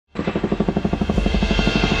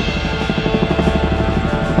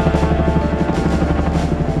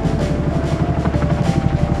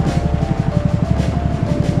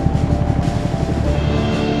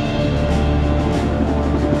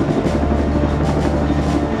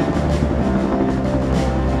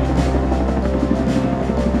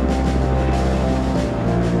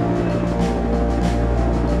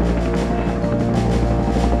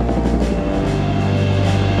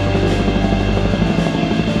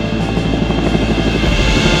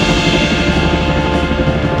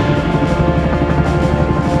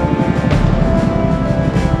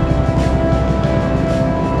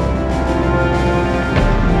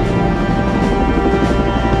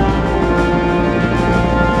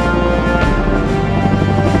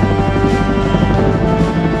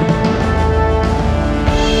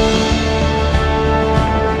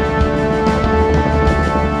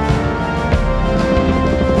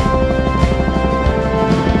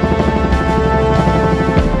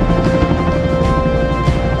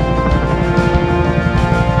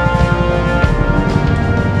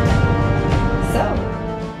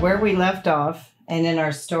left off and in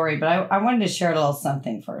our story, but I wanted to share a little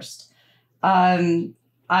something first.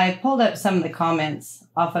 I pulled up some of the comments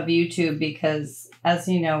off of YouTube because, as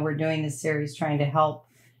you know, we're doing this series trying to help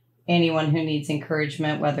anyone who needs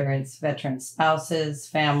encouragement, whether it's veteran spouses,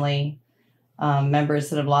 family, members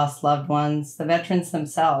that have lost loved ones, the veterans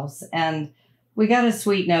themselves. And we got a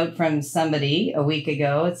sweet note from somebody a week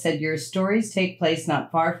ago. It said, "Your stories take place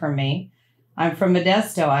not far from me. I'm from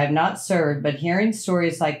Modesto. I have not served, but hearing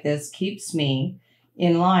stories like this keeps me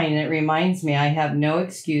in line. And it reminds me I have no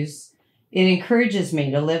excuse. It encourages me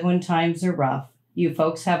to live when times are rough. You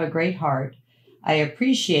folks have a great heart. I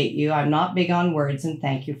appreciate you. I'm not big on words, and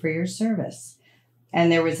thank you for your service." And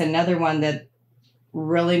there was another one that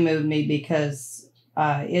really moved me because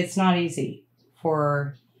it's not easy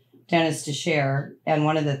for Dennis to share. And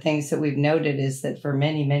one of the things that we've noted is that for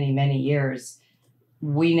many, many, many years,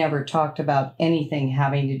 we never talked about anything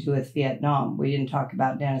having to do with Vietnam. We didn't talk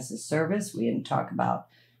about Dennis's service. We didn't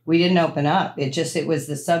open up. It was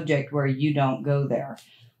the subject where you don't go there.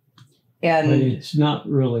 And but it's not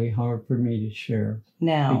really hard for me to share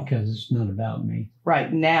now because it's not about me.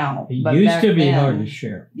 Right now. It but used to be then, hard to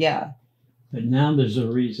share. Yeah. But now there's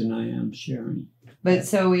a reason I am sharing. But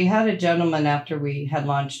so we had a gentleman after we had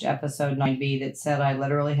launched episode 9B that said, "I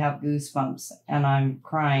literally have goosebumps and I'm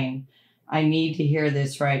crying. I need to hear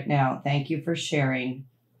this right now. Thank you for sharing."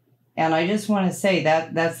 And I just want to say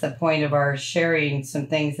that that's the point of our sharing some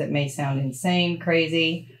things that may sound insane,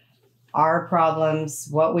 crazy, our problems,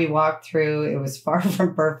 what we walked through. It was far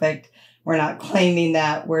from perfect. We're not claiming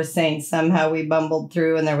that. We're saying somehow we bumbled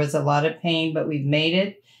through and there was a lot of pain, but we've made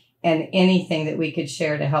it, and anything that we could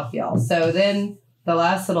share to help y'all. So then the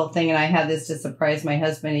last little thing, and I had this to surprise my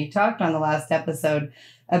husband. He talked on the last episode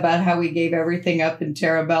about how we gave everything up in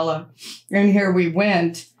Terabella. And here we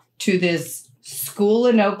went to this school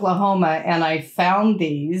in Oklahoma, and I found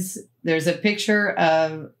these. There's a picture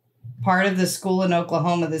of part of the school in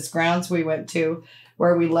Oklahoma, this grounds we went to,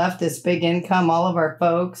 where we left this big income, all of our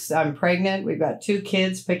folks. I'm pregnant. We've got 2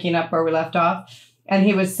 kids, picking up where we left off. And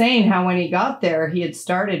he was saying how when he got there, he had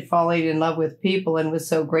started falling in love with people and was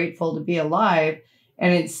so grateful to be alive.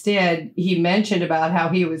 And instead, he mentioned about how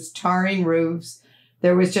he was tarring roofs.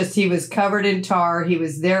 He was covered in tar. He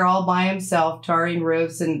was there all by himself, tarring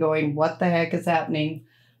roofs and going, what the heck is happening?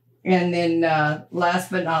 And then last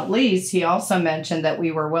but not least, he also mentioned that we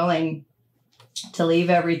were willing to leave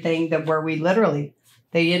everything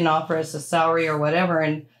they didn't offer us a salary or whatever.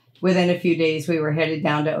 And within a few days, we were headed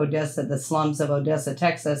down to Odessa, the slums of Odessa,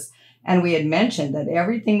 Texas. And we had mentioned that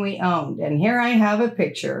everything we owned. And here I have a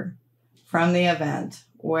picture from the event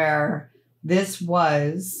where this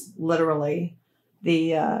was literally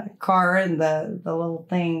the car and the little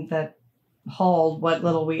thing that hauled what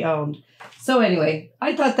little we owned. So anyway,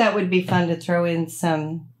 I thought that would be fun to throw in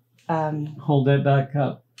some... Hold that back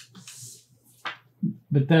up.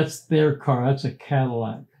 But that's their car. That's a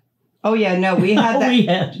Cadillac. Oh, yeah, no, we had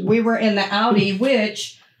that. We were in the Audi,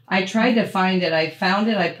 which I tried to find it. I found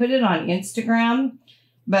it. I put it on Instagram,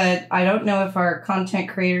 but I don't know if our content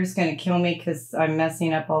creator is going to kill me because I'm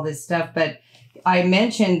messing up all this stuff. But I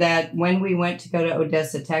mentioned that when we went to go to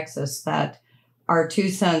Odessa, Texas, that our 2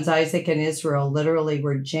 sons, Isaac and Israel, literally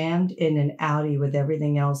were jammed in an Audi with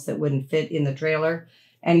everything else that wouldn't fit in the trailer.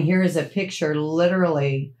 And here is a picture,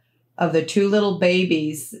 literally, of the 2 little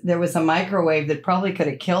babies. There was a microwave that probably could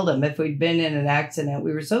have killed them if we'd been in an accident.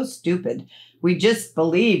 We were so stupid. We just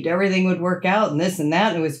believed everything would work out and this and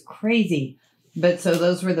that. And it was crazy. But so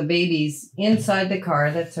those were the babies inside the car.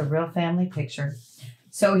 That's a real family picture.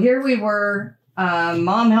 So here we were.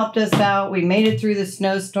 Mom helped us out. We made it through the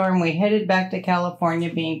snowstorm. We headed back to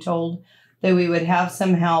California being told that we would have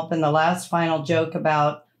some help. And the last final joke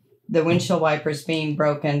about the windshield wipers being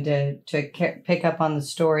broken to pick up on the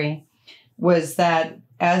story was that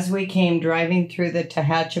as we came driving through the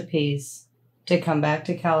Tehachapis to come back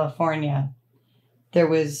to California, there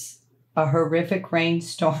was a horrific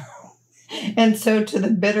rainstorm. And so to the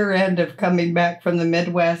bitter end of coming back from the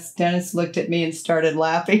Midwest, Dennis looked at me and started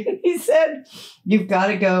laughing. He said, "You've got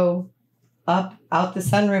to go out the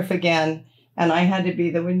sunroof again." And I had to be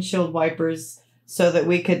the windshield wipers so that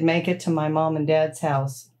we could make it to my mom and dad's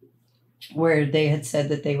house, where they had said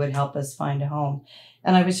that they would help us find a home.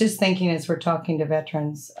 And I was just thinking, as we're talking to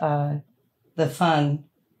veterans, the fun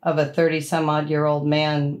of a 30-some-odd-year-old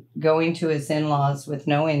man going to his in-laws with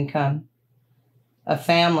no income, a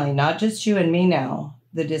family, not just you and me now,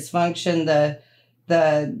 the dysfunction,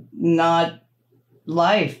 the not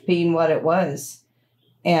life being what it was,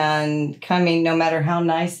 and coming, no matter how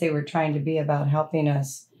nice they were trying to be about helping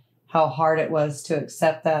us, how hard it was to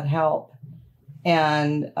accept that help.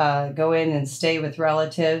 and go in and stay with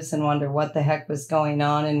relatives and wonder what the heck was going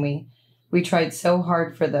on. And we tried so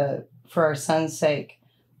hard for our son's sake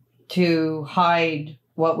to hide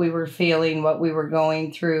what we were feeling, what we were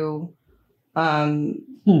going through.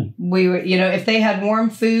 We were, if they had warm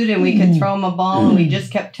food and we could throw them a ball, and we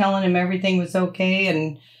just kept telling them everything was okay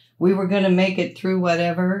and we were going to make it through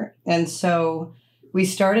whatever. And so we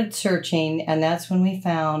started searching, and that's when we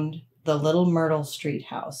found the little Myrtle Street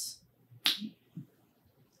house.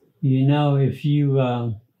 If you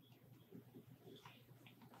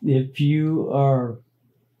are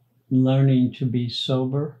learning to be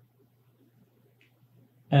sober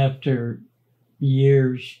after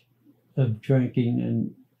years of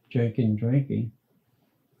drinking,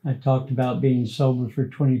 I talked about being sober for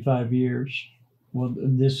 25 years. Well,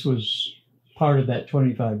 this was part of that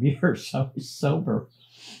 25 years I was sober.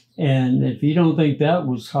 And if you don't think that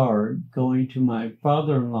was hard, going to my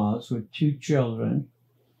father-in-law's with 2 children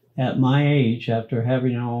at my age after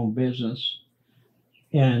having our own business,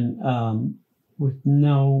 and with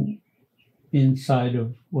no insight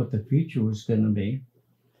of what the future was going to be.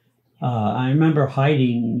 I remember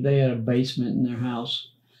hiding. They had a basement in their house,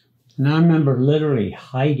 and I remember literally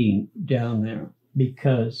hiding down there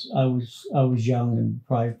because I was young and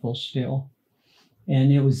prideful still,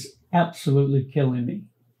 and it was absolutely killing me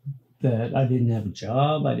that I didn't have a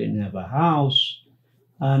job, I didn't have a house.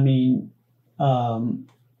 I mean,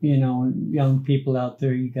 young people out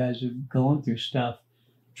there, you guys are going through stuff.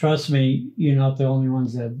 Trust me, you're not the only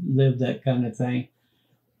ones that have lived that kind of thing.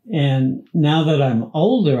 And now that I'm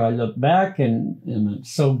older, I look back and I'm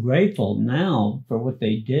so grateful now for what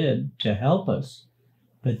they did to help us.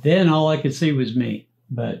 But then all I could see was me.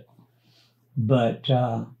 But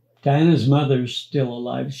Diana's mother's still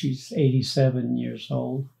alive. She's 87 years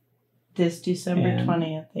old. This December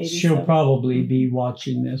 20th, 87. She'll probably be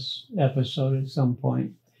watching this episode at some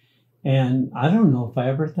point. And I don't know if I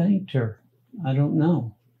ever thanked her. I don't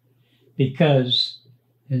know. Because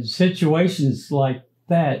in situations like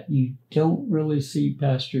that, you don't really see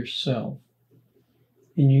past yourself.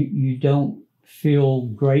 And you don't feel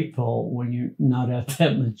grateful when you're not at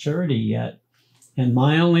that maturity yet. And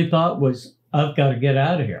my only thought was, I've got to get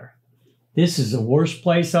out of here. This is the worst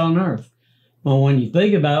place on earth. Well, when you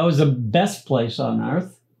think about it, it was the best place on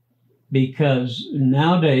earth, because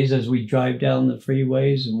nowadays, as we drive down the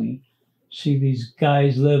freeways and we see these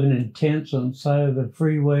guys living in tents on the side of the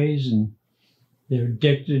freeways, and they're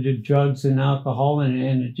addicted to drugs and alcohol, and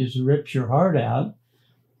it just rips your heart out.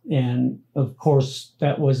 And of course,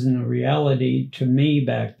 that wasn't a reality to me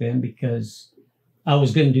back then, because I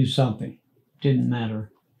was going to do something. Didn't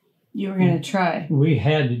matter. You were going to try. I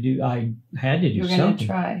had to do something. You were going to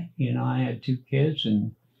try. I had 2 kids,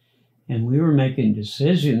 and we were making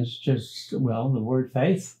decisions. The word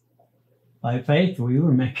faith. By faith, we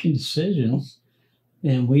were making decisions,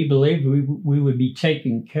 and we believed we would be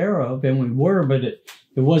taken care of, and we were, but it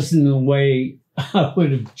wasn't the way I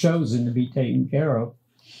would have chosen to be taken care of.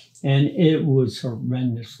 And it was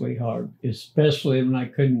horrendously hard, especially when I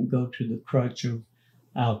couldn't go to the crutch of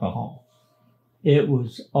alcohol. It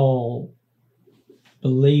was all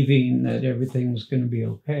believing that everything was going to be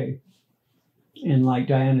okay. And like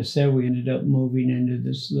Diana said, we ended up moving into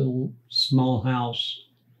this little small house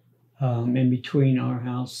in between our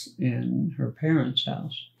house and her parents'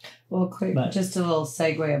 house. Well, just a little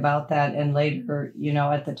segue about that. And later,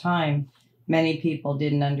 at the time, many people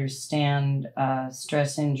didn't understand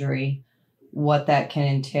stress injury, what that can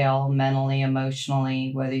entail mentally,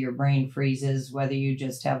 emotionally, whether your brain freezes, whether you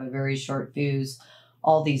just have a very short fuse,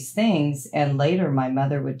 all these things. And later my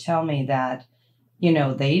mother would tell me that,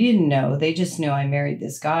 they didn't know. They just knew I married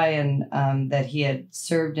this guy and that he had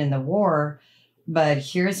served in the war. But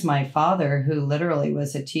here's my father, who literally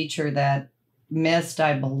was a teacher that missed,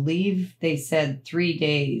 I believe they said 3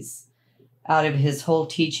 days out of his whole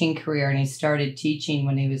teaching career. And he started teaching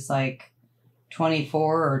when he was like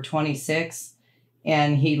 24 or 26,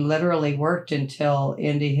 and he literally worked until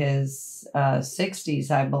into his 60s,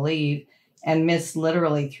 I believe, and missed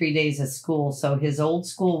literally 3 days of school. So his old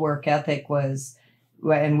school work ethic was,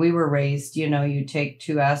 and we were raised, you take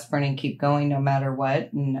 2 aspirin and keep going no matter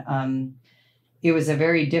what. And it was a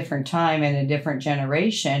very different time and a different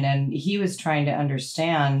generation. And he was trying to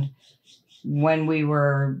understand when we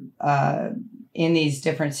were in these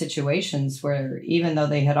different situations where, even though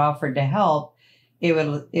they had offered to help,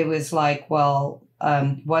 it was like, well,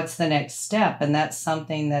 what's the next step? And that's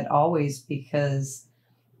something that always, because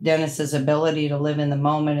Dennis's ability to live in the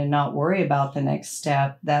moment and not worry about the next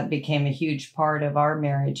step, that became a huge part of our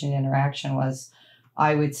marriage and interaction was,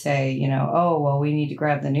 I would say, oh, well, we need to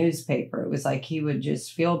grab the newspaper. It was like he would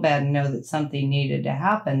just feel bad and know that something needed to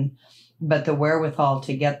happen. But the wherewithal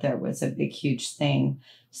to get there was a big, huge thing.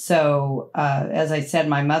 So, as I said,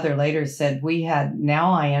 my mother later said,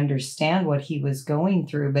 now I understand what he was going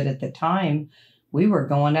through. But at the time, we were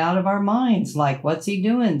going out of our minds. Like, what's he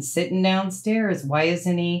doing? Sitting downstairs. Why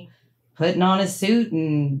isn't he putting on a suit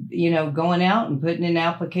and, going out and putting in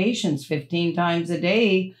applications 15 times a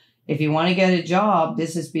day? If you want to get a job,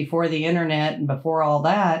 this is before the internet and before all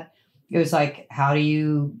that. It was like, how do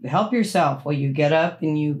you help yourself? Well, you get up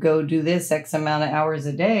and you go do this X amount of hours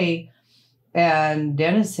a day. And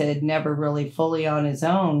Dennis had never really fully on his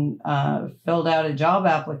own filled out a job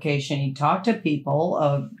application. He talked to people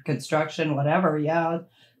of construction, whatever, yeah.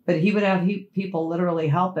 But he would have people literally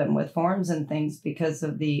help him with forms and things because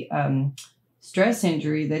of the stress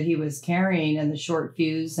injury that he was carrying and the short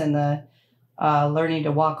fuse and the learning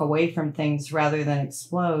to walk away from things rather than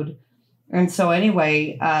explode. And so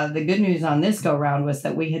anyway, the good news on this go round was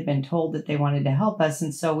that we had been told that they wanted to help us.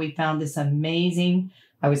 And so we found this amazing,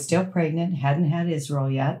 I was still pregnant, hadn't had Israel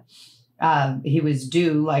yet. He was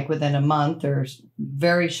due like within a month or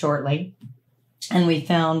very shortly. And we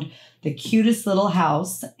found the cutest little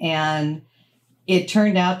house. And it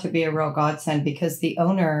turned out to be a real godsend because the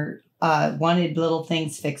owner wanted little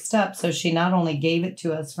things fixed up. So she not only gave it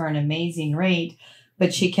to us for an amazing rate,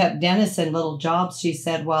 but she kept Dennis in little jobs. She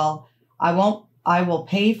said, well, I will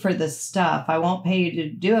pay for the stuff. I won't pay you to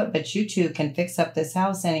do it, but you two can fix up this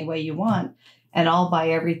house any way you want. And I'll buy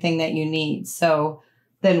everything that you need. So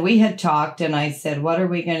then we had talked and I said, what are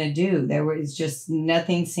we going to do? There was just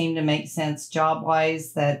nothing seemed to make sense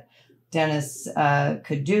job-wise that Dennis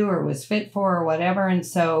could do or was fit for or whatever. And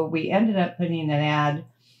so we ended up putting an ad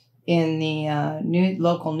in the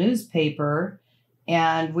local newspaper.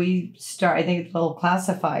 And we I think it's little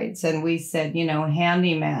classifieds. And we said,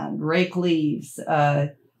 handyman, rake leaves,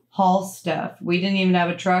 haul stuff. We didn't even have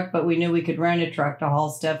a truck, but we knew we could rent a truck to haul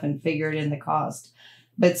stuff and figure it in the cost.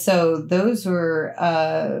 But so those were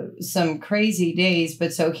some crazy days.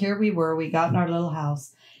 But so here we were, we got in our little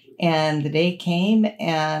house and the day came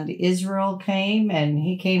and Israel came and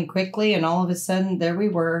he came quickly. And all of a sudden there we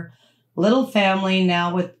were, little family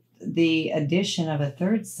now with the addition of a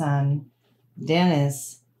third son.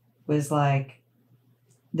 Dennis was like,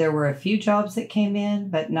 there were a few jobs that came in,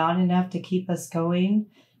 but not enough to keep us going.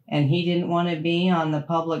 And he didn't want to be on the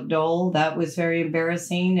public dole. That was very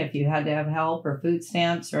embarrassing if you had to have help or food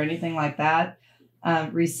stamps or anything like that.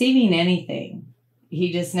 Receiving anything,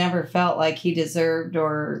 he just never felt like he deserved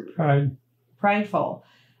or prideful.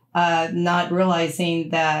 Not realizing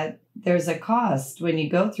that there's a cost when you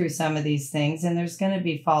go through some of these things and there's going to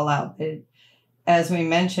be fallout. As we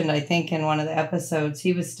mentioned, I think in one of the episodes,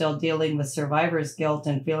 he was still dealing with survivor's guilt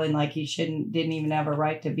and feeling like he didn't even have a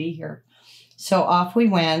right to be here. So off we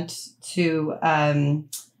went to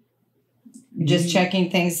just checking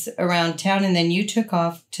things around town. And then you took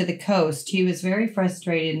off to the coast. He was very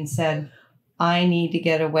frustrated and said, I need to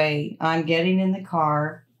get away. I'm getting in the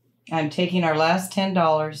car. I'm taking our last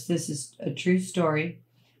 $10. This is a true story.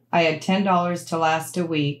 I had $10 to last a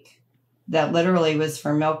week. That literally was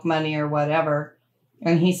for milk money or whatever.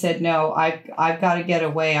 And he said, no, I've got to get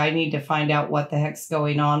away. I need to find out what the heck's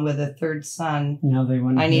going on with a third son. Now they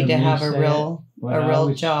want I need to have a real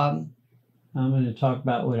job. I'm going to talk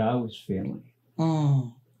about what I was feeling. Do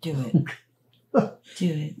it. Do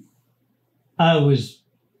it. I was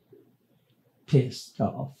pissed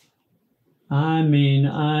off. I mean,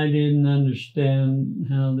 I didn't understand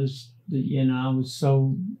how I was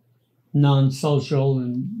so non-social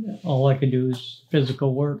and all I could do is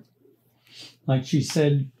physical work. Like she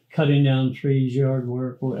said, cutting down trees, yard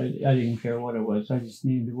work. I didn't care what it was. I just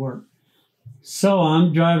needed to work. So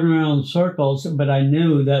I'm driving around in circles, but I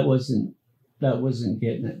knew that wasn't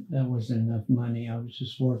getting it. That wasn't enough money. I was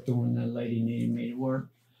just working when the lady needed me to work.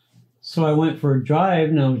 So I went for a drive,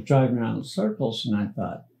 and I was driving around in circles, and I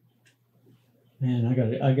thought, man,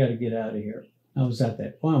 I got to get out of here. I was at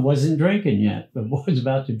that point. I wasn't drinking yet, but boy was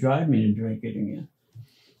about to drive me to drink it again.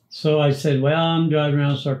 So I said, well, I'm driving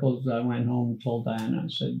around in circles. I went home and told Diana, I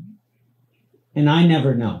said, and I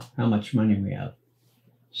never know how much money we have.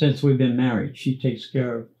 Since we've been married, she takes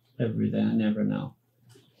care of everything. I never know.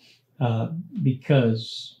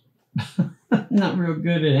 Because I'm not real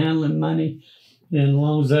good at handling money. And as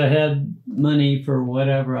long as I had money for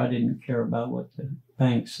whatever, I didn't care about what the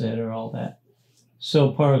bank said or all that.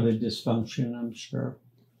 So part of the dysfunction, I'm sure.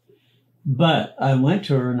 But I went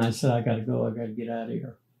to her and I said, I got to go. I got to get out of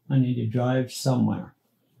here. I need to drive somewhere.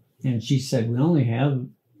 And she said, we only have,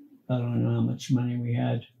 I don't know how much money we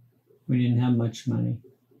had. We didn't have much money.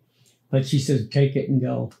 But she says, take it and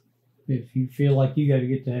go. If you feel like you got to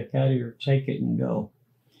get the heck out of here, take it and go.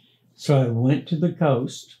 So I went to the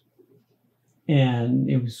coast, and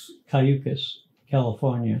it was Cayucas,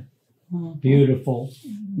 California. Beautiful,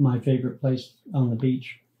 my favorite place on the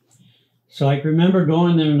beach. So I remember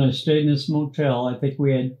going there, and I stayed in this motel. I think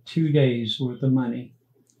we had 2 days worth of money.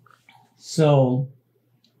 So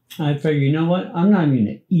I figured, you know what? I'm not going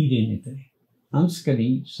to eat anything. I'm just going to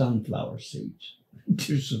eat sunflower seeds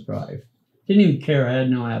to survive. Didn't even care. I had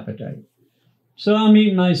no appetite. So I'm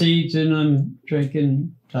eating my seeds, and I'm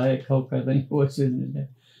drinking Diet Coke, I think was in there.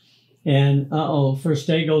 And first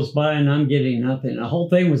day goes by, and I'm getting nothing. The whole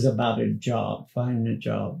thing was about a job, finding a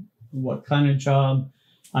job. What kind of job?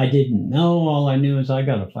 I didn't know. All I knew is I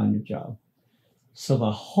got to find a job. So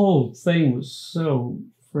the whole thing was so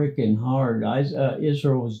freaking hard.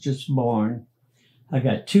 Israel was just born. I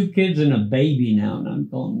got 2 kids and a baby now, and I'm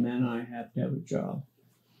going, man, I have to have a job.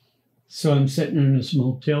 So I'm sitting in this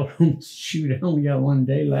motel room. Shoot, I only got 1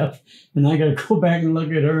 day left, and I got to go back and look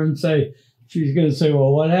at her and say, she's going to say,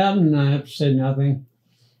 well, what happened? And I have to say nothing.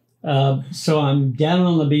 So I'm down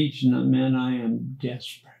on the beach, and man, I am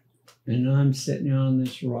desperate. And I'm sitting on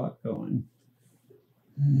this rock going,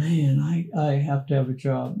 man, I have to have a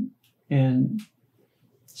job. And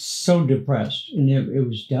so depressed. And it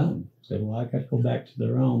was done. I said, well, I got to go back to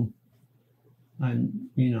the room. I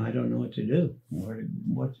don't know what to do,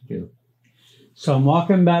 what to do. So I'm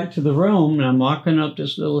walking back to the room, and I'm walking up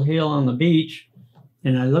this little hill on the beach,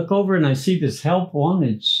 and I look over and I see this help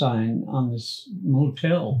wanted sign on this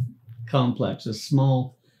motel complex, a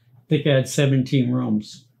small, I think I had 17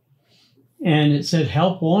 rooms. And it said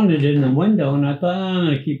help wanted in the window, and I thought, I'm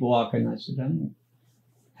going to keep walking. I said,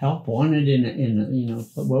 help wanted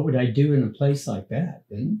what would I do in a place like that?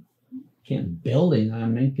 Can't building,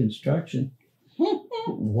 I'm in construction.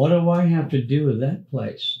 What do I have to do with that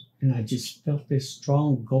place? And I just felt this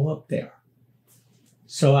strong go up there.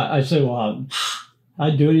 So I said, well,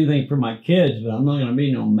 I'd do anything for my kids, but I'm not going to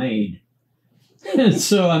be no maid. And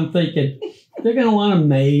so I'm thinking, they're going to want a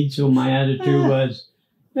maid. So my attitude was,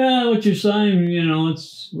 yeah, what you're saying,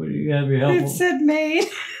 it's, what do you have your help? It said maid.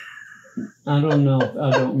 I don't know.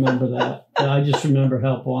 I don't remember that. I just remember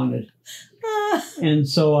help wanted. And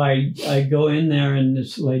so I go in there, and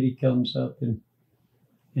this lady comes up, and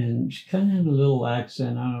she kind of had a little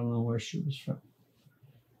accent. I don't know where she was from.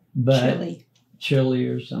 But Chile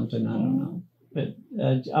or something. I don't know. But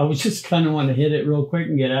I was just kind of want to hit it real quick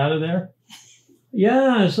and get out of there.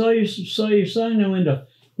 Yeah, I saw your sign in the window.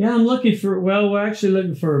 Yeah, we're actually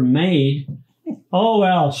looking for a maid. Oh,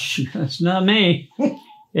 well, that's not me.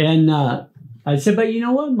 And I said, but you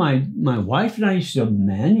know what? My wife and I used to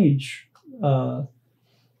manage a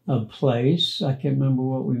place. I can't remember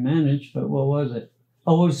what we managed, but what was it?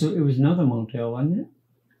 Oh, it was another motel, wasn't it?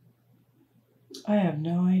 I have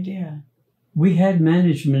no idea. We had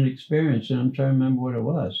management experience, and I'm trying to remember what it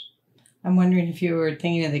was. I'm wondering if you were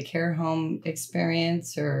thinking of the care home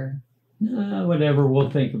experience or... whatever, we'll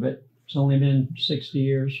think of it. It's only been 60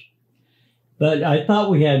 years. But I thought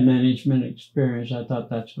we had management experience. I thought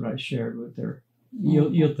that's what I shared with her.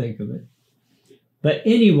 You'll think of it. But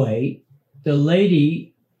anyway, the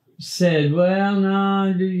lady said, well,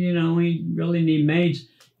 no, we really need maids.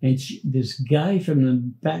 And this guy from the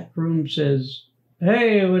back room says,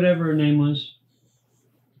 hey, whatever her name was,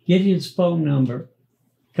 get his phone number,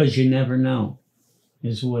 because you never know,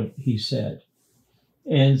 is what he said.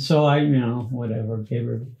 And so I, whatever, gave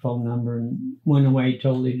her the phone number and went away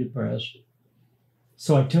totally depressed.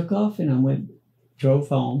 So I took off, and I drove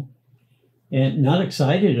home, and not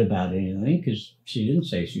excited about anything, because she didn't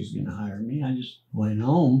say she was going to hire me. I just went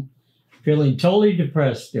home feeling totally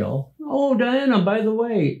depressed still. Oh, Diana, by the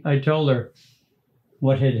way, I told her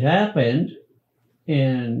what had happened.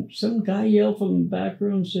 And some guy yelled from the back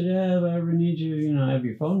room, said, yeah, if I ever need you, I have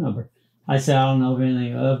your phone number. I said, I don't know if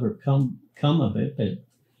anything will ever come of it, but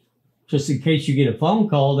just in case you get a phone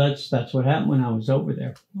call, that's what happened when I was over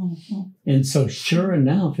there. Mm-hmm. And so sure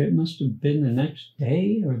enough, it must have been the next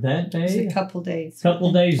day or that day. It was a couple days. A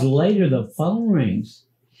couple days later, the phone rings.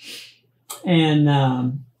 And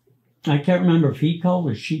I can't remember if he called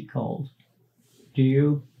or she called. Do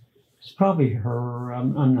you? It's probably her.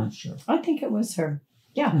 I'm not sure. I think it was her.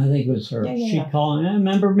 Yeah. I think it was her. Yeah, she called,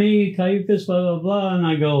 remember me, Cayucas, blah, blah, blah. And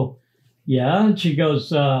I go, yeah. And she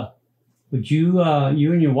goes, would you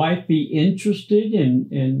and your wife be interested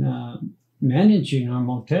in managing our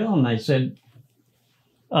motel? And I said,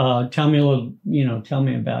 tell me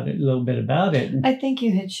about it, a little bit about it. I think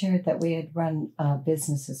you had shared that we had run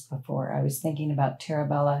businesses before. I was thinking about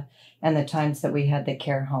Terabella and the times that we had the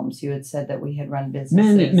care homes. You had said that we had run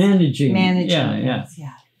businesses. Managing. Yeah.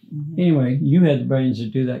 Anyway, you had the brains to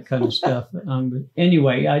do that kind of stuff. But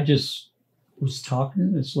anyway, I just was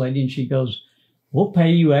talking to this lady, and she goes, "We'll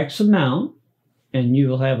pay you X amount, and you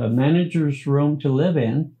will have a manager's room to live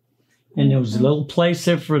in." And there was a little place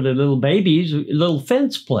there for the little babies, a little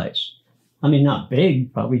fence place. I mean, not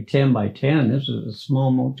big, probably 10 by 10. This is a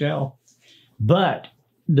small motel. But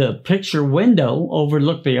the picture window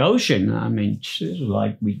overlooked the ocean. I mean, it was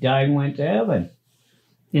like we died and went to heaven.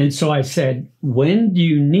 And so I said, "When do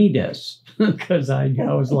you need us?" Because I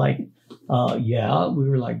was like, yeah, we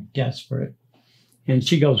were like desperate. And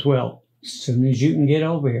she goes, "Well, as soon as you can get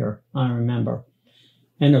over here," I remember.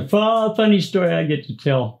 And a funny story I get to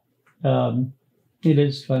tell. It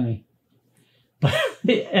is funny. But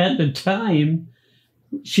at the time,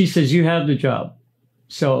 she says, "You have the job."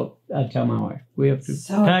 So I tell my wife, "We have to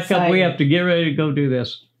pack up. We have to get ready to go do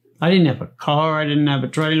this." I didn't have a car. I didn't have a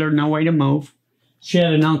trailer. No way to move. She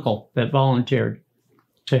had an uncle that volunteered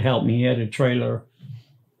to help me. He had a trailer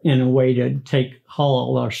and a way to haul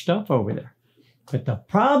all our stuff over there. But the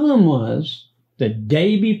problem was, the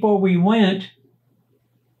day before we went,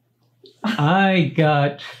 I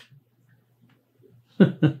got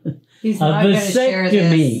He's not going to share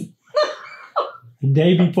this. The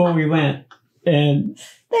day before we went. And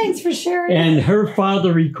thanks for sharing. And her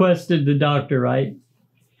father requested the doctor, right?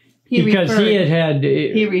 He referred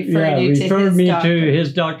me to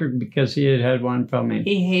his doctor because he had one from him.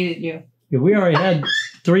 He hated you. Yeah, we already had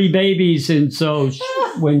 3 babies, and so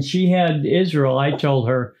when she had Israel, I told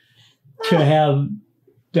her to have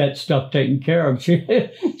that stuff taken care of.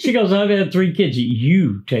 She goes, "I've had 3 kids.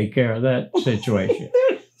 You take care of that situation."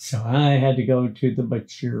 So I had to go to the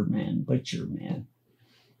butcher man.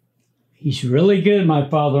 He's really good, my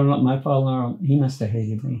father-in-law, he must have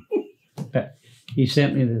hated me. But he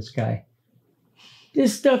sent me this guy.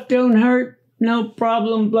 "This stuff don't hurt, no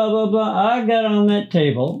problem, blah, blah, blah." I got on that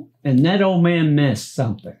table, and that old man missed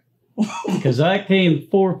something. Because I came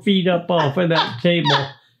 4 feet up off of that table.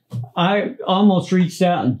 I almost reached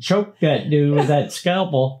out and choked that dude with that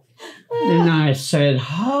scalpel. And I said,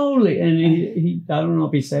 "Holy," and he I don't know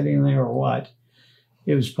if he said anything or what.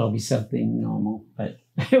 It was probably something normal, but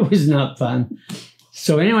it was not fun.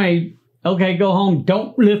 So anyway, "Okay, go home.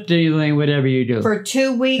 Don't lift anything, whatever you do." For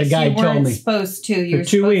 2 weeks, you weren't supposed to. You were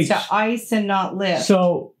supposed to ice and not lift.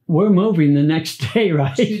 So we're moving the next day,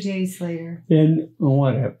 right? 2 days later. And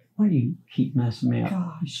whatever. Why do you keep messing me up?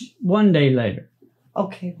 Gosh. 1 day later.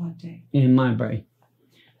 Okay, 1 day. In my brain.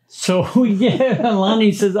 So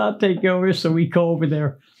Lonnie says, "I'll take you over." So we go over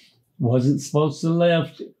there. Wasn't supposed to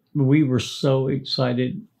lift. We were so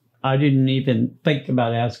excited. I didn't even think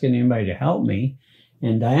about asking anybody to help me.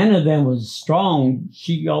 And Diana then was strong.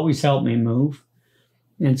 She always helped me move.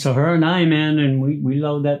 And so her and I, man, and we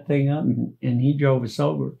load that thing up, and he drove us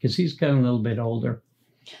over because he's kind of a little bit older.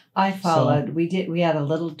 I followed. So, we had a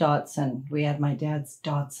little Datsun. We had my dad's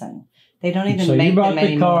Datsun. They don't even so make them anymore. So you brought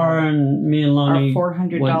the car, and me and Lonnie. Our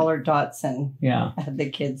 $400 Datsun. Yeah. Had the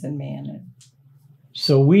kids and me in it.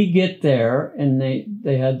 So we get there, and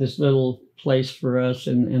they had this little place for us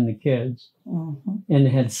and the kids. Mm-hmm. And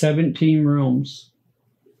it had 17 rooms.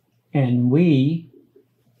 And we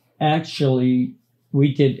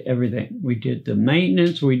did everything. We did the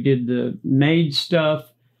maintenance. We did the maid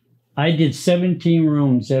stuff. I did 17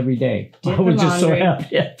 rooms every day. I was just so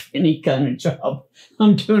happy to have any kind of job.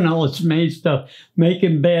 I'm doing all this maid stuff,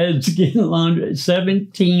 making beds, getting laundry.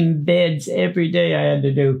 17 beds every day I had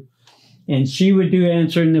to do. And she would do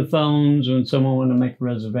answering the phones when someone wanted to make a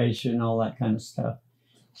reservation, all that kind of stuff.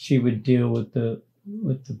 She would deal with the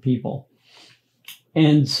people.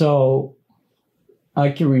 And so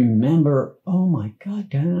I can remember, "Oh my God,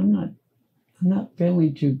 Dan, I'm not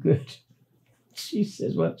feeling too good." She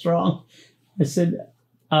says, "What's wrong?" I said,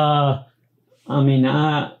 I'm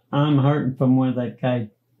hurting from where that guy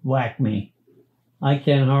whacked me. I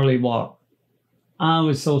can't hardly walk. I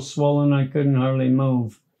was so swollen I couldn't hardly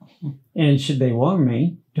move. And they warned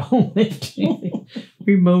me, "Don't lift anything."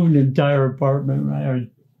 We moved an entire apartment, right, or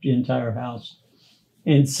the entire house.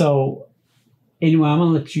 And so, anyway, I'm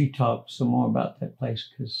going to let you talk some more about that place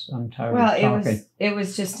because I'm tired of talking. Well, it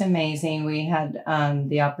was just amazing. We had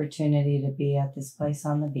the opportunity to be at this place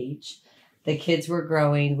on the beach. The kids were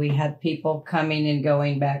growing. We had people coming and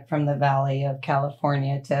going back from the Valley of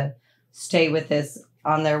California to stay with us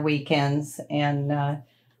on their weekends. And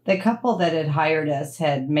the couple that had hired us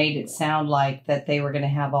had made it sound like that they were going to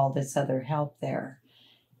have all this other help there.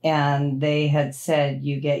 And they had said,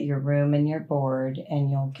 "You get your room and your board, and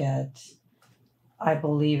you'll get," I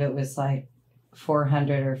believe it was like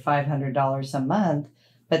 $400 or $500 a month.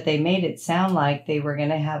 But they made it sound like they were going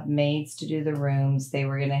to have maids to do the rooms. They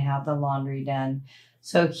were going to have the laundry done.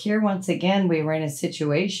 So here, once again, we were in a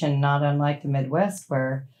situation not unlike the Midwest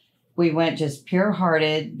where we went just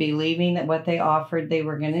pure-hearted, believing that what they offered they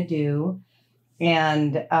were going to do.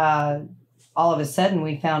 And all of a sudden,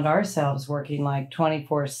 we found ourselves working like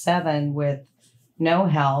 24/7 with no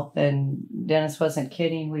help. And Dennis wasn't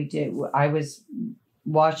kidding. I was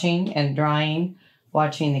washing and drying,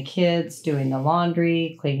 watching the kids, doing the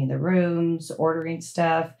laundry, cleaning the rooms, ordering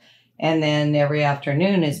stuff. And then every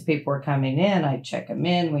afternoon as people were coming in, I'd check them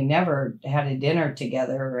in. We never had a dinner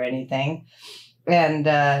together or anything. And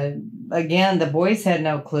again, the boys had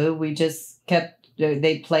no clue. We just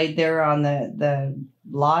they played there on the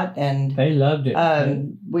lot. And they loved it.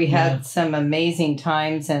 We had some amazing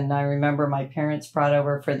times. And I remember my parents brought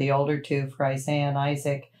over for the older two, for Isaiah and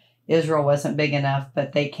Isaac. Israel wasn't big enough,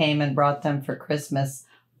 but they came and brought them for Christmas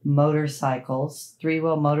motorcycles,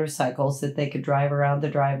 3-wheel motorcycles that they could drive around the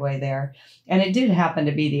driveway there. And it did happen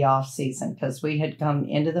to be the off season because we had come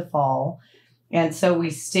into the fall. And so we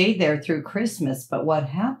stayed there through Christmas. But what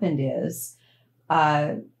happened is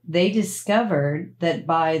they discovered that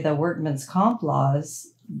by the workman's comp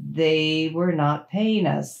laws, they were not paying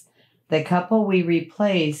us. The couple we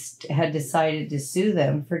replaced had decided to sue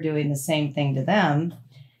them for doing the same thing to them.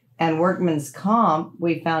 And workman's comp,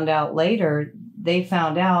 we found out later, they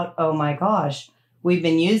found out, oh my gosh, we've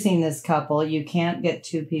been using this couple. You can't get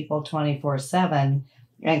two people 24/7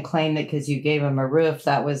 and claim that because you gave them a roof,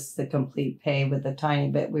 that was the complete pay with the tiny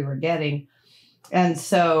bit we were getting. And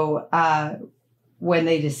so when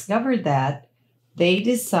they discovered that, they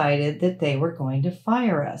decided that they were going to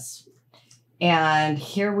fire us. And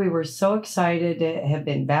here we were so excited to have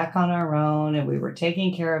been back on our own and we were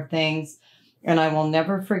taking care of things. And I will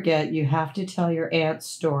never forget, you have to tell your aunt's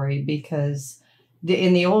story because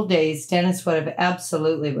in the old days, Dennis would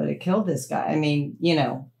have killed this guy. I mean,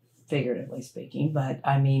 figuratively speaking, but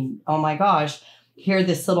I mean, oh my gosh, here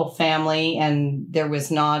this little family, and there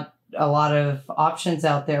was not a lot of options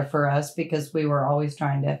out there for us because we were always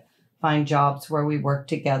trying to find jobs where we worked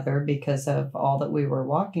together because of all that we were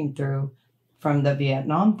walking through from the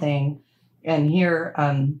Vietnam thing. And here,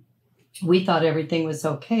 we thought everything was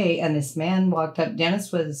okay. And this man walked up.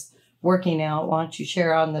 Dennis was working out. Why don't you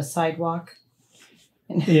share on the sidewalk?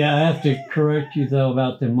 Yeah, I have to correct you, though,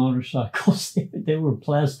 about the motorcycles. They were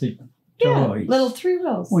plastic toys. Little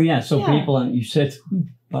 3-wheels. Well, yeah, so people, and you said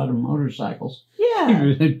bought motorcycles.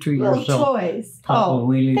 Yeah. Treat little yourself. Toys. Papa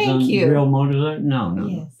wheelies thank on you. Real motorcycle? No.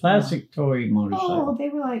 Yes, Plastic toy motorcycle. Oh, they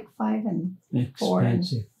were like 5 and 4.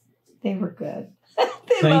 Expensive. They were good.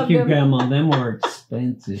 Thank you, Grandma. Them were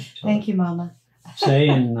expensive. Thank you, Mama. Say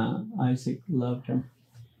and Isaac loved them.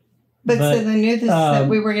 But so the news that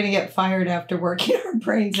we were going to get fired after working our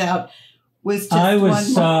brains out was just I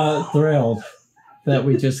was thrilled that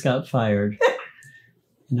we just got fired.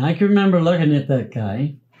 And I can remember looking at that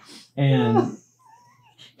guy, and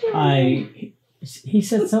he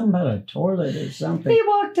said something about a toilet or something. He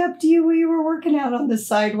walked up to you when you were working out on the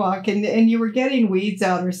sidewalk, and you were getting weeds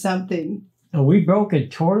out or something. Oh, we broke a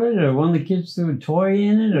toilet, or one of the kids threw a toy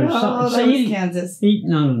in it, or something. Oh, that was Kansas.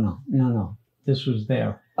 No. This was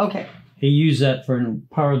there. Okay. He used that for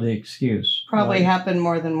part of the excuse. Probably happened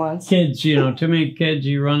more than once. Kids, too many kids.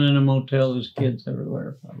 You run in a motel, there's kids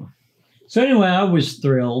everywhere. Probably. So anyway, I was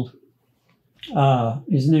thrilled.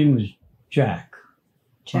 His name was Jack.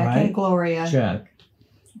 Jack and Gloria. Jack.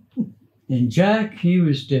 And Jack, he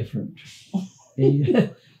was different. They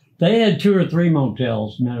had 2 or 3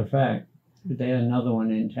 motels, matter of fact. They had another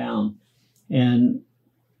one in town. And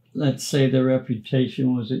let's say their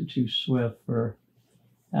reputation wasn't too swift for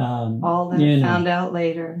all that found out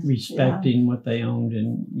later. Respecting what they owned,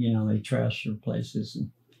 and they trashed their places.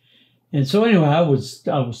 And so anyway, I was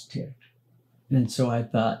ticked. And so I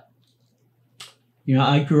thought,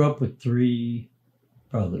 I grew up with 3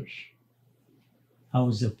 brothers. I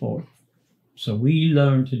was the 4th. So we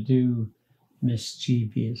learned to do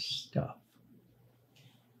mischievous stuff.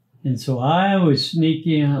 And so I was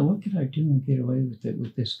sneaking out. What could I do and get away with it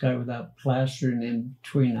with this guy without plastering in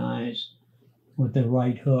between eyes with the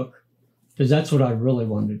right hook? Because that's what I really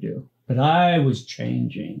wanted to do. But I was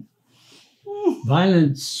changing.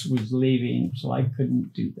 Violence was leaving, so I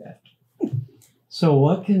couldn't do that. So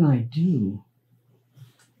what can I do?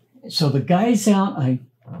 So the guy's out.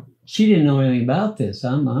 She didn't know anything about this.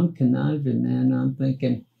 I'm conniving, man. I'm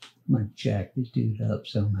thinking, I'm going to jack this dude up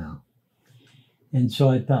somehow. And so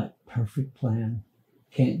I thought, perfect plan.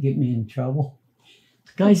 Can't get me in trouble.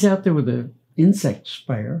 The guy's out there with an insect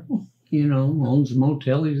sprayer. Owns a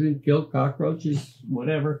motel. He's going to kill cockroaches,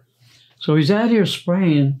 whatever. So he's out here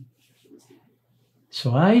spraying.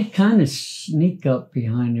 So I kind of sneak up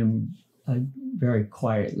behind him. I very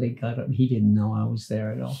quietly got up. He didn't know I was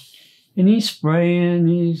there at all. And he's spraying,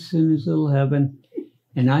 he's in his little heaven.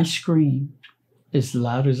 And I screamed as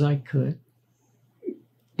loud as I could.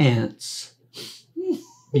 Ants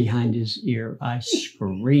behind his ear. I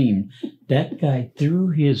screamed. That guy threw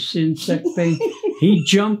his insect thing. He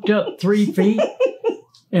jumped up 3 feet.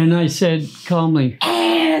 And I said calmly,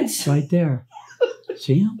 ants! Right there.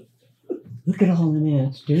 See him? Look at all the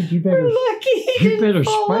ants, dude. You better, you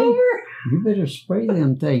better spray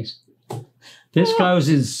them things. This guy was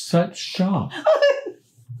in such shock.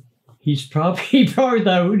 He probably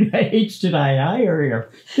thought, who the H did I hire here?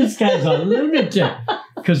 This guy's a lunatic.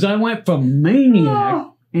 Because I went from maniac,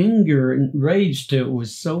 anger, and rage to it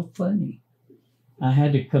was so funny. I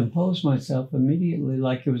had to compose myself immediately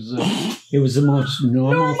like it was the most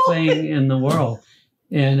normal thing in the world.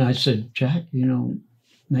 And I said, Jack,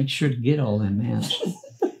 make sure to get all them ants.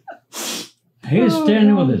 He was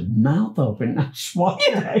standing with his mouth open. I swallowed.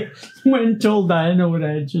 I went and told Diana what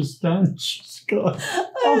I had just done. She's going,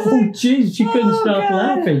 oh, jeez, she couldn't stop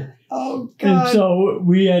laughing. Oh, God. And so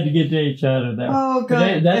we had to get H out of there. Oh,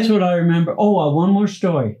 God. That's what I remember. Oh, one more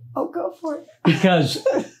story. Oh, go for it. Because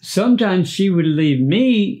sometimes she would leave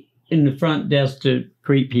me in the front desk to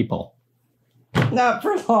greet people. Not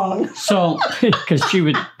for long. So, because she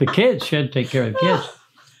had to take care of the kids.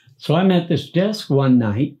 So I'm at this desk one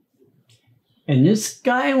night, and this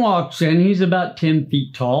guy walks in. He's about 10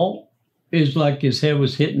 feet tall. It's like his head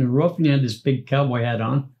was hitting the roof, and he had this big cowboy hat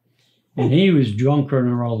on. And he was drunker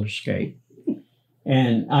than a roller skate.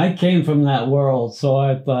 And I came from that world, so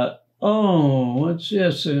I thought, oh, what's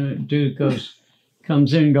this? And the dude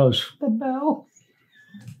comes in and goes, the bell.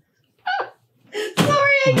 Sorry,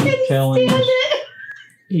 I couldn't stand it.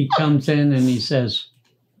 He comes in and he says,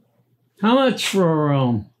 how much for a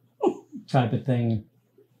room? Type of thing.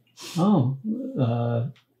 Oh,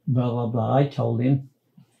 blah, blah, blah. I told him.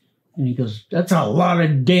 And he goes, that's a lot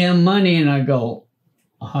of damn money. And I go,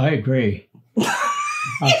 I agree.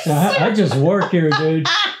 I just work here, dude.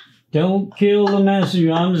 Don't kill the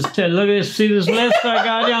messenger. I'm just telling you, look at this, see this list I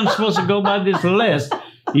got here? I'm supposed to go by this list.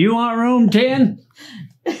 You want room 10?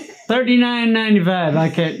 $39.95. I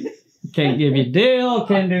can't give you a deal,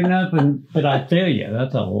 can't do nothing. But I tell you,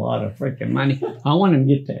 that's a lot of freaking money. I want him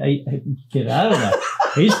to get out of that.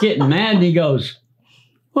 He's getting mad and he goes,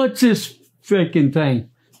 what's this freaking thing?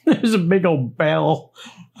 There's a big old bell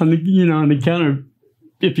on the counter.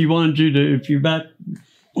 If you're back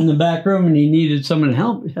in the back room and you needed someone to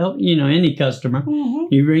help, any customer,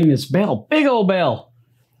 you ring this bell, big old bell.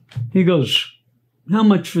 He goes, how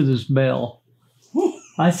much for this bell?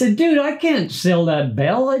 I said, dude, I can't sell that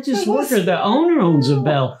bell. I just work here. The owner owns a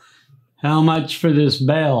bell. How much for this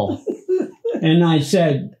bell? And I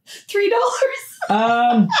said, $3.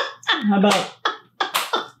 How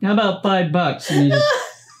about $5? And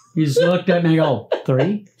he just looked at me and go,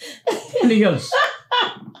 3? And he goes,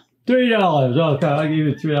 $3. Okay, I'll give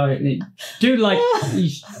you $3. And dude,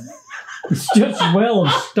 he's just well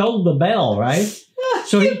stole the bell, right?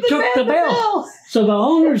 So he took the bell. So the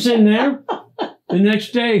owner's in there. The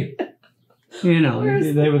next day, they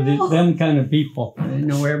were them kind of people. They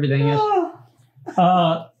know where everything is.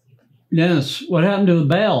 Dennis, what happened to the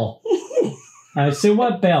bell? I said,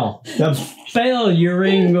 what bell? The bell you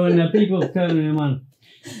ring when the people coming on.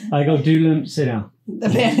 I go, dude, let me sit down. The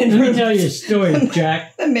man in Let room me tell you a story,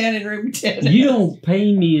 Jack. The man in room 10. You don't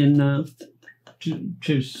pay me enough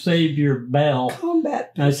to save your bell.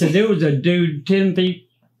 Combat. I said, there was a dude 10 feet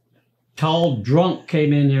tall, drunk,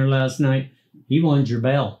 came in here last night. He wanted your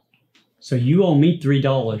bell. So you owe me $3.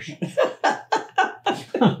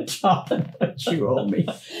 On top of what you owe me.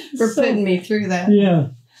 For putting me through that. Yeah.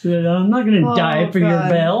 Said, I'm not going to die for your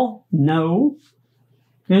bell. No.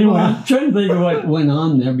 Anyway, I'm trying to think of what went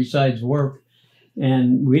on there besides work.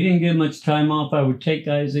 And we didn't get much time off. I would take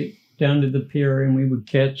Isaac down to the pier and we would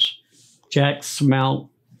catch jack smelt.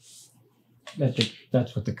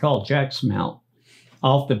 That's what they call jack smelt.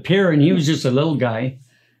 Off the pier. And he was just a little guy.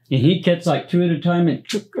 And he'd catch like 2 at a time and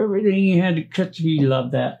took everything he had to catch. He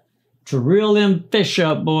loved that. To reel them fish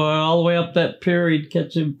up, boy, all the way up that pier, he'd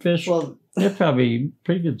catch them fish. Well, they're probably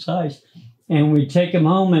pretty good size. And we'd take them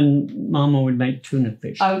home and Mama would make tuna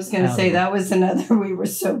fish. I was going to say that was another, we were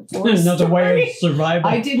so poor. Another way of survival.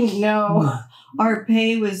 I didn't know our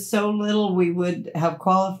pay was so little we would have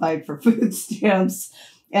qualified for food stamps.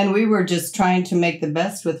 And we were just trying to make the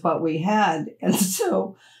best with what we had. And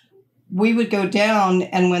so we would go down,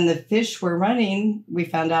 and when the fish were running, we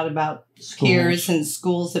found out about piers and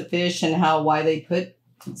schools of fish and why they put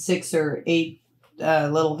 6 or 8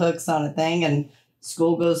 little hooks on a thing, and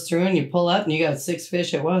school goes through and you pull up and you got 6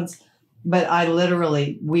 fish at once. But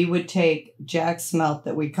we would take jack smelt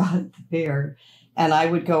that we got at the fair, and I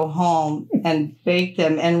would go home and bake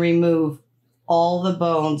them and remove all the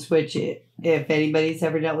bones, which if anybody's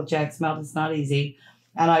ever dealt with jack smelt, it's not easy.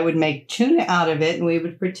 And I would make tuna out of it, and we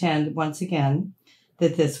would pretend once again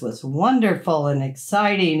that this was wonderful and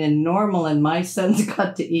exciting and normal, and my sons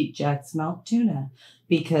got to eat jack smelt tuna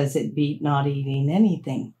because it beat not eating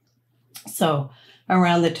anything. So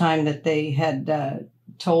around the time that they had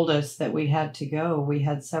told us that we had to go, we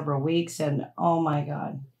had several weeks, and oh my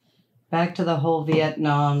God, back to the whole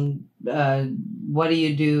Vietnam, what do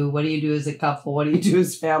you do? What do you do as a couple? What do you do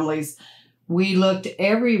as families? We looked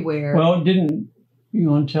everywhere. Well, didn't you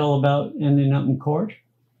want to tell about ending up in court?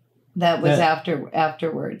 That was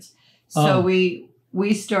afterwards. So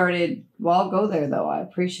we started, well, I'll go there though. I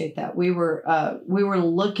appreciate that. We were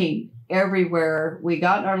looking everywhere. We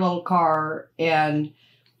got in our little car, and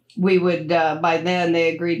we would, by then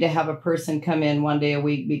they agreed to have a person come in one day a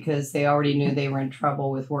week because they already knew they were in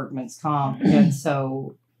trouble with workman's comp. And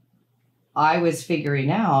so I was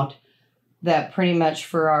figuring out that pretty much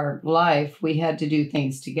for our life, we had to do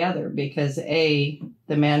things together because the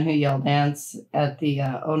man who yelled dance at the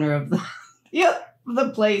owner of the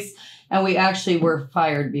place, and we actually were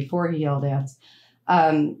fired before he yelled dance.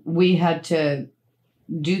 We had to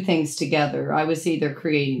do things together. I was either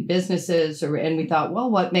creating businesses and we thought, well,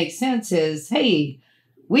 what makes sense is, hey,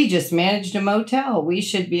 we just managed a motel. We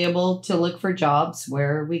should be able to look for jobs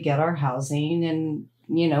where we get our housing and,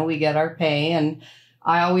 we get our pay. And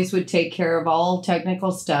I always would take care of all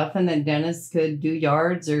technical stuff. And then Dennis could do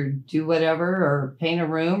yards or do whatever, or paint a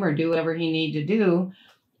room or do whatever he needed to do.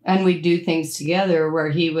 And we'd do things together where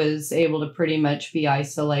he was able to pretty much be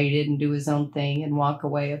isolated and do his own thing and walk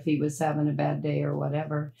away if he was having a bad day or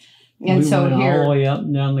whatever. And we went all the way up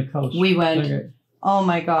and down the coast. We went, oh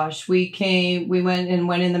my gosh, we went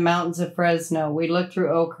in the mountains of Fresno. We looked through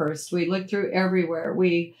Oakhurst. We looked through everywhere.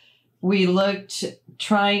 We looked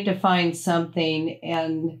trying to find something.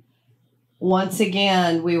 And once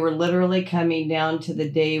again, we were literally coming down to the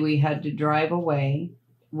day we had to drive away.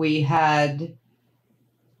 We had,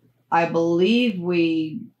 I believe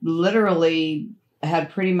we literally had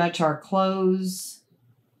pretty much our clothes.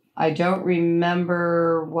 I don't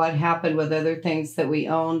remember what happened with other things that we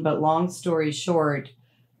owned, but long story short,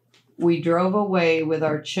 we drove away with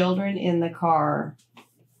our children in the car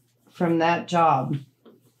from that job,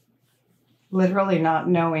 literally not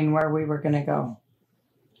knowing where we were going to go.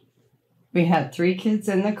 We had 3 kids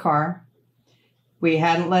in the car. We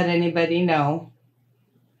hadn't let anybody know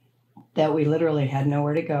that we literally had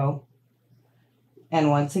nowhere to go. And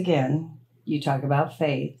once again, you talk about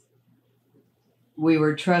faith. We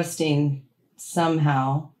were trusting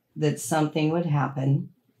somehow that something would happen.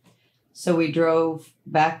 So we drove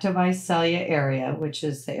back to Visalia area, which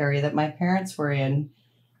is the area that my parents were in.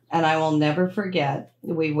 And I will never forget,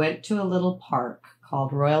 we went to a little park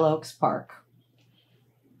called Royal Oaks Park.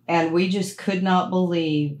 And we just could not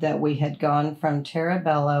believe that we had gone from Terra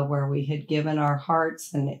Bella, where we had given our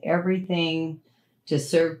hearts and everything to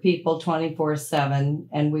serve people 24/7.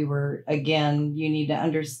 And we were, again, you need to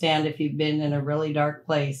understand, if you've been in a really dark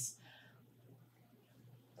place,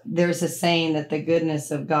 there's a saying that the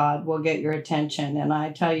goodness of God will get your attention. And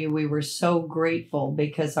I tell you, we were so grateful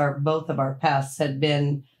because both of our pasts had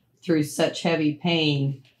been through such heavy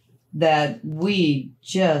pain that we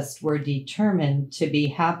just were determined to be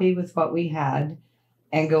happy with what we had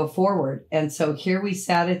and go forward. And so here we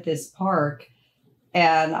sat at this park,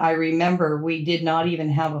 and I remember we did not even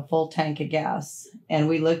have a full tank of gas. And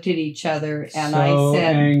we looked at each other, and I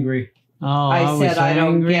said, angry. I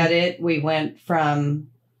don't get it. We went from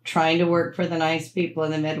trying to work for the nice people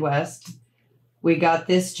in the Midwest. We got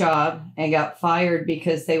this job and got fired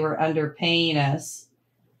because they were underpaying us.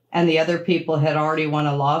 And the other people had already won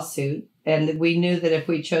a lawsuit. And we knew that if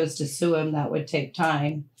we chose to sue them, that would take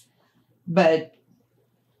time. But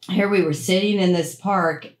here we were sitting in this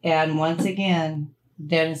park. And once again,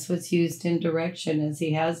 Dennis was used in direction, as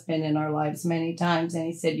he has been in our lives many times. And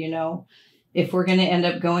he said, if we're going to end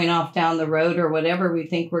up going off down the road or whatever we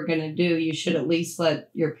think we're going to do, you should at least let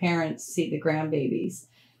your parents see the grandbabies.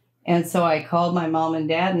 And so I called my mom and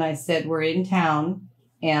dad and I said, we're in town.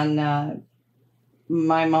 And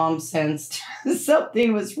my mom sensed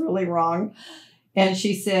something was really wrong. And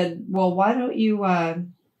she said, well, why don't you,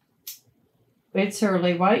 it's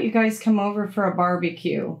early, why don't you guys come over for a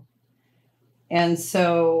barbecue? And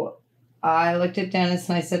so I looked at Dennis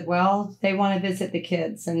and I said, well, they want to visit the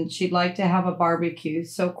kids and she'd like to have a barbecue.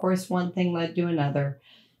 So of course, one thing led to another.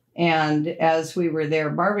 And as we were there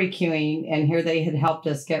barbecuing, and here they had helped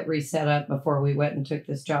us get reset up before we went and took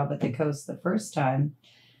this job at the coast the first time,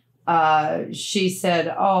 she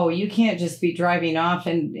said, oh, you can't just be driving off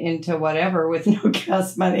into whatever with no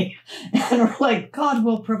gas money. And we're like, God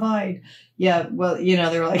will provide. Yeah, well,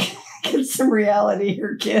 they were like, get some reality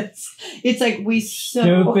here, kids. It's like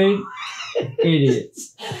stupid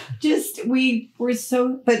idiots. We were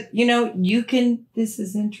so, but you can, this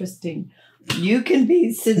is interesting. You can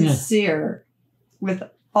be sincere with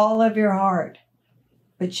all of your heart,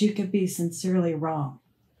 but you could be sincerely wrong.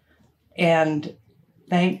 And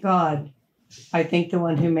thank God, I think the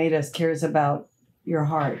one who made us cares about your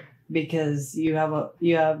heart, because you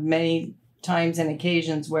have many times and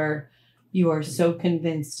occasions where you are so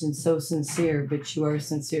convinced and so sincere, but you are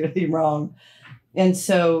sincerely wrong. And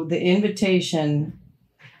so the invitation,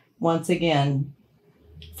 once again,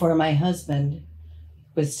 for my husband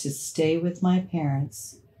was to stay with my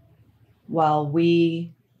parents while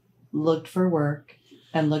we looked for work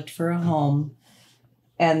and looked for a home.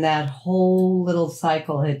 And that whole little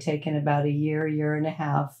cycle had taken about a year and a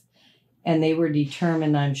half. And they were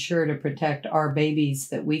determined, I'm sure, to protect our babies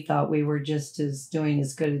that we thought we were just doing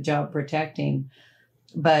as good a job protecting.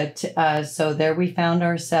 But so there we found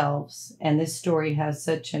ourselves. And this story has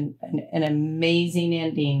such an amazing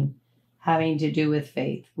ending having to do with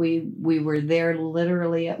faith. We were there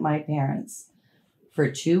literally at my parents'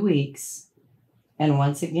 for 2 weeks. And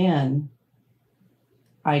once again,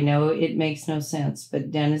 I know it makes no sense,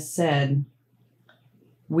 but Dennis said,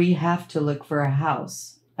 we have to look for a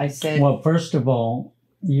house. I said, well, first of all,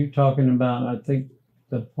 you're talking about, I think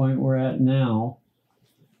the point we're at now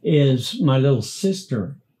is my little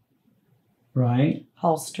sister, right?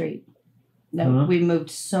 Hall Street. No, we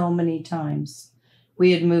moved so many times.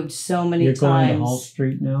 We had moved so many times. You're going to Hall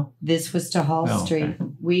Street now? This was to Hall Street. Okay.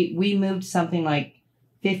 We moved something like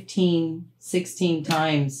 15, 16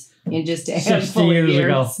 times in just a handful of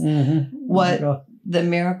years. Ago. Mm-hmm. What the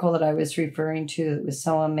miracle that I was referring to that was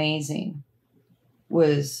so amazing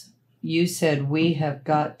was you said, we have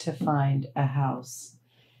got to find a house.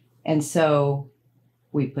 And so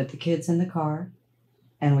we put the kids in the car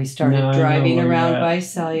and we started driving around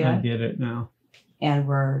Visalia. I get it now. And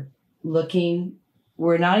we're looking.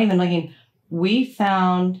 We're not even looking. We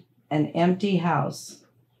found an empty house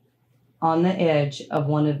on the edge of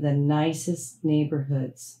one of the nicest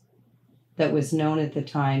neighborhoods that was known at the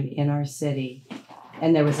time in our city.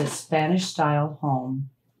 And there was a Spanish-style home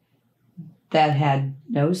that had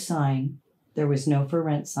no sign. There was no for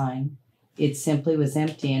rent sign. It simply was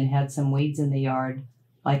empty and had some weeds in the yard,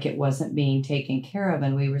 like it wasn't being taken care of.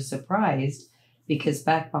 And we were surprised because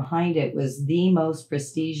back behind it was the most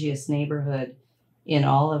prestigious neighborhood in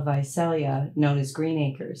all of Visalia, known as Green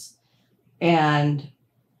Acres. And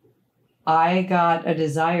I got a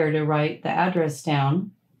desire to write the address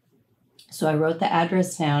down. So I wrote the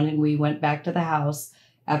address down and we went back to the house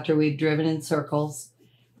after we'd driven in circles.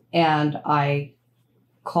 And I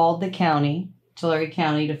called the county, Tulare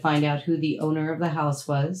County, to find out who the owner of the house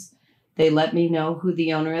was. They let me know who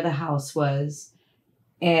the owner of the house was.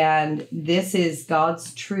 And this is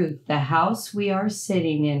God's truth. The house we are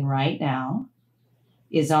sitting in right now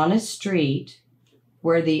is on a street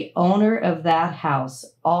where the owner of that house,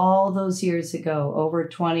 all those years ago, over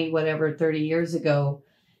 20, 30 years ago,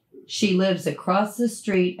 she lives across the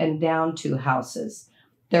street and down 2 houses.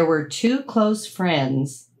 There were 2 close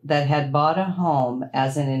friends that had bought a home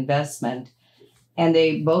as an investment,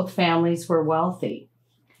 and both families were wealthy.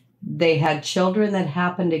 They had children that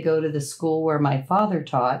happened to go to the school where my father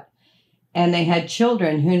taught, and they had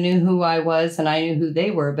children who knew who I was and I knew who they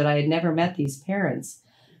were, but I had never met these parents.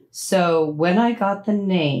 So when I got the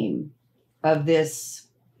name of this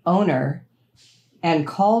owner and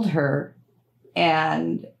called her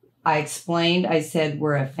and I explained, I said,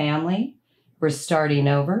 we're a family, we're starting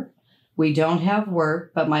over. We don't have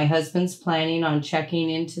work, but my husband's planning on checking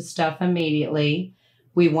into stuff immediately.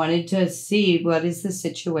 We wanted to see what is the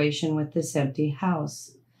situation with this empty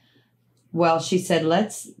house. Well, she said,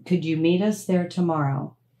 could you meet us there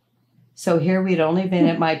tomorrow? So here we'd only been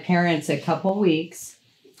at my parents' a couple weeks,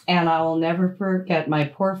 and I will never forget my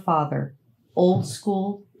poor father, old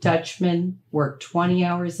school Dutchman, worked 20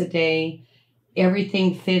 hours a day.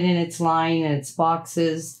 Everything fit in its line and its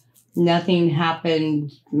boxes. Nothing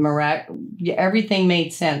happened. Everything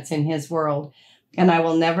made sense in his world. And I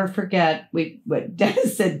will never forget what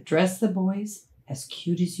Dennis said, dress the boys as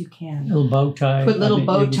cute as you can. Little bow ties. Put little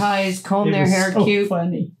bow ties, comb their hair so cute.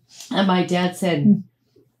 Funny. And my dad said,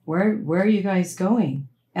 where are you guys going?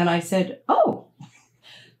 And I said, oh,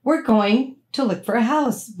 we're going to look for a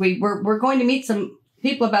house. We're going to meet some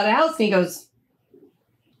people about a house. And he goes,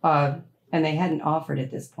 and they hadn't offered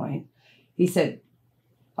at this point. He said,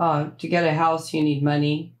 to get a house, you need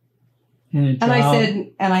money. And I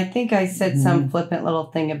said, and I think I said some flippant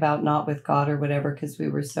little thing about not with God or whatever, because we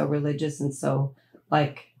were so religious and so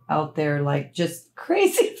like out there, like just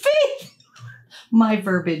crazy faith. My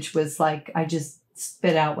verbiage was like, I just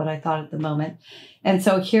spit out what I thought at the moment. And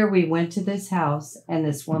so here we went to this house and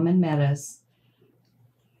this woman met us.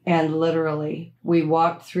 And literally we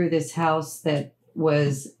walked through this house that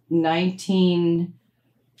was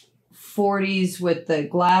 1940s with the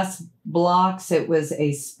glass blocks. It was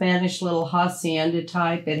a Spanish little hacienda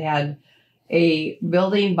type. It had a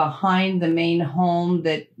building behind the main home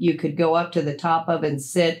that you could go up to the top of and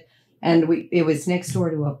sit. And it was next door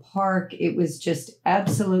to a park. It was just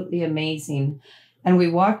absolutely amazing. And we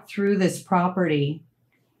walked through this property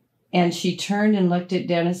and she turned and looked at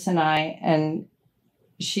Dennis and I, and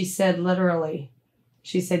she said, literally,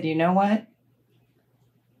 she said, you know what?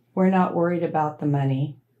 We're not worried about the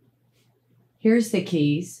money. Here's the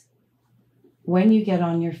keys. When you get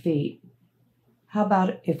on your feet, how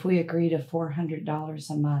about if we agree to $400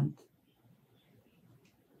 a month?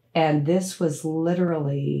 And this was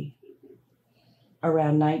literally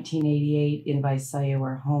around 1988 in Visalia,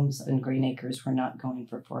 where homes and Green Acres were not going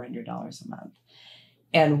for $400 a month.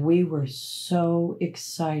 And we were so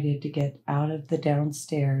excited to get out of the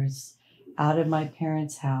downstairs, out of my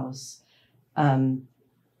parents' house.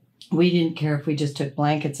 We didn't care if we just took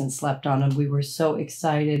blankets and slept on them. We were so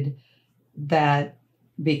excited that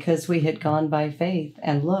because we had gone by faith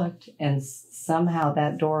and looked, and somehow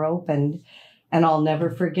that door opened. And I'll never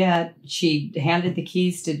forget, she handed the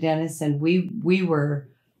keys to Dennis, and we were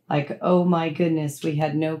like, oh my goodness, we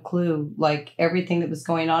had no clue, like everything that was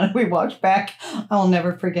going on. And we walked back. I'll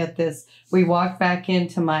never forget this. We walked back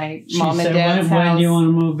into my mom and dad's house. When do you want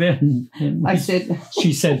to move in? And I said,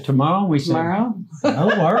 she said tomorrow. We said tomorrow.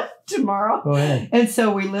 That'll work. Tomorrow. Go ahead. And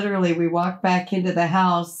so we walked back into the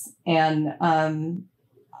house, and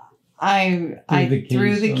I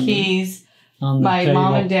threw the keys. My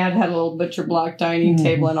mom and dad had a little butcher block dining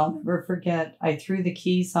table, and I'll never forget, I threw the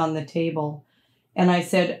keys on the table and I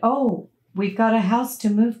said, oh, we've got a house to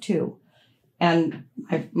move to. And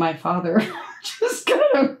my father just kind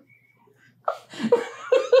of,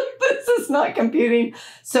 this is not computing.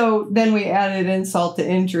 So then we added insult to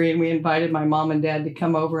injury, and we invited my mom and dad to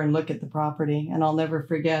come over and look at the property. And I'll never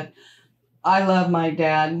forget, I love my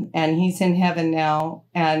dad, and he's in heaven now,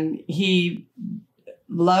 and he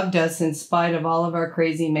loved us in spite of all of our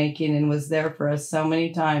crazy making and was there for us so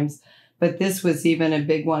many times. But this was even a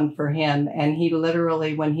big one for him. And he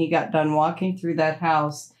literally, when he got done walking through that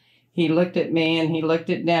house, he looked at me and he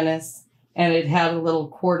looked at Dennis, and it had a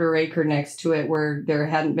little 1/4 acre next to it where there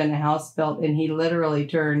hadn't been a house built. And he literally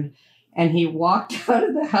turned and he walked out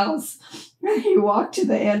of the house. He walked to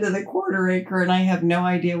the end of the 1/4 acre, and I have no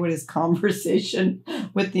idea what his conversation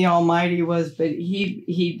with the Almighty was, but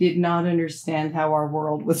he did not understand how our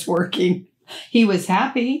world was working. He was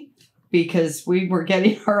happy because we were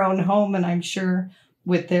getting our own home, and I'm sure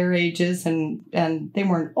with their ages, and they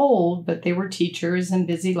weren't old, but they were teachers and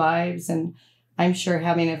busy lives, and I'm sure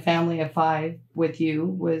having a family of 5 with you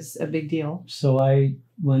was a big deal. So I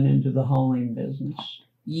went into the hauling business.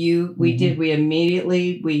 We did. We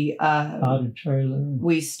immediately, Bought a trailer.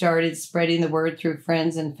 We started spreading the word through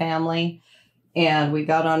friends and family, and we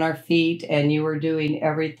got on our feet, and you were doing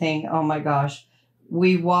everything. Oh my gosh.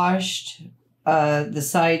 We washed the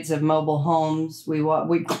sides of mobile homes. We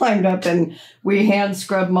climbed up and we hand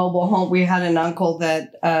scrubbed mobile home. We had an uncle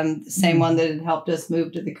that, the same one that had helped us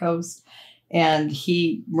move to the coast, and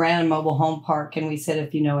he ran a mobile home park. And we said,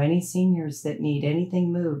 if you know any seniors that need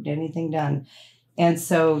anything moved, anything done. And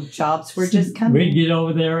so jobs were just coming. We'd get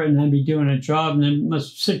over there and I'd be doing a job, and then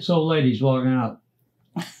must 6 old ladies walking up.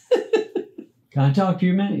 Can I talk to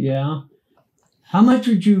you a minute? Yeah. How much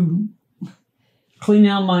would you clean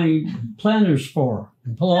out my planters for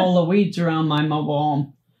and pull all the weeds around my mobile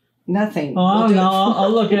home? Nothing. Oh, no,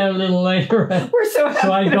 I'll look at it a little later. We're so happy.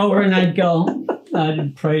 So I'd go over and I'd go,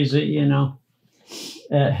 I'd praise it, you know.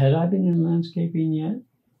 Had I been in landscaping yet?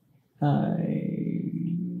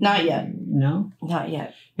 Not yet. No? Not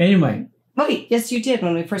yet. Anyway. Wait, yes, you did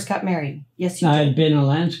when we first got married. Yes, you did. I had been a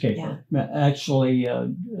landscaper. Yeah. Actually,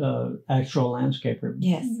 actual landscaper.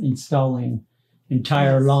 Yes. Installing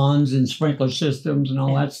entire lawns and sprinkler systems and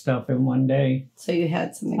all that stuff in one day. So you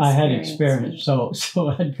had some experience. I had experience. So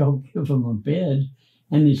I'd go give them a bid,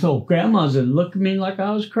 and these old grandmas would look at me like I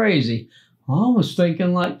was crazy. I was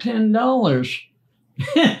thinking like $10.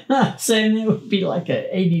 Saying it would be like an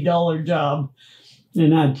 $80 job.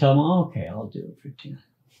 And I'd tell them, okay, I'll do it for 10.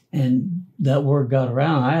 And that word got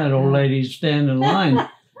around. I had old ladies stand in line.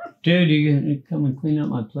 Dude, you come and clean up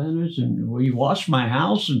my planters, and will you wash my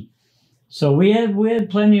house? And So we had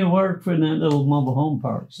plenty of work for that little mobile home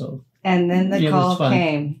park. So and then the call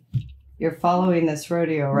came. You're following this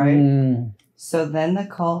rodeo, right? So then the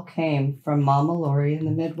call came from Mama Lori in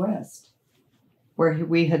the Midwest, where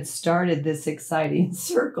we had started this exciting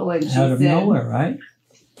circle, and she out of said, nowhere, right?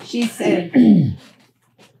 She said,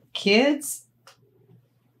 "Kids,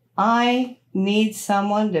 I need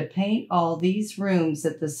someone to paint all these rooms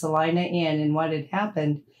at the Salina Inn." And what had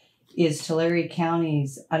happened is Tulare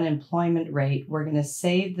County's unemployment rate. We're going to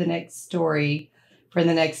save the next story for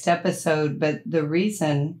the next episode. But the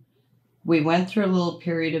reason we went through a little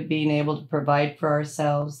period of being able to provide for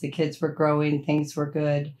ourselves, the kids were growing, things were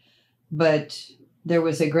good. But there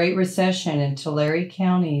was a great recession, and Tulare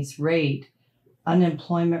County's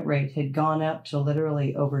unemployment rate had gone up to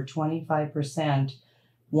literally over 25%.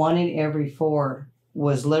 1 in every 4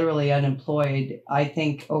 was literally unemployed. I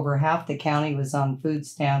think over half the county was on food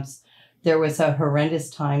stamps. There was a horrendous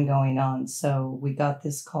time going on. So we got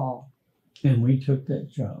this call. And we took that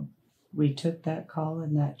job. We took that call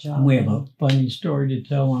and that job. And we have a funny story to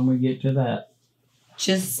tell when we get to that.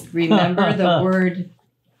 Just remember the word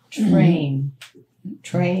train.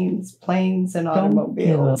 Trains, planes, and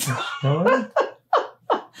automobiles. Don't give up a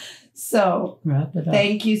story. So, wrap it up.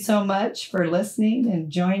 Thank you so much for listening and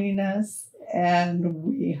joining us. And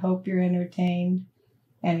we hope you're entertained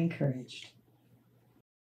and encouraged.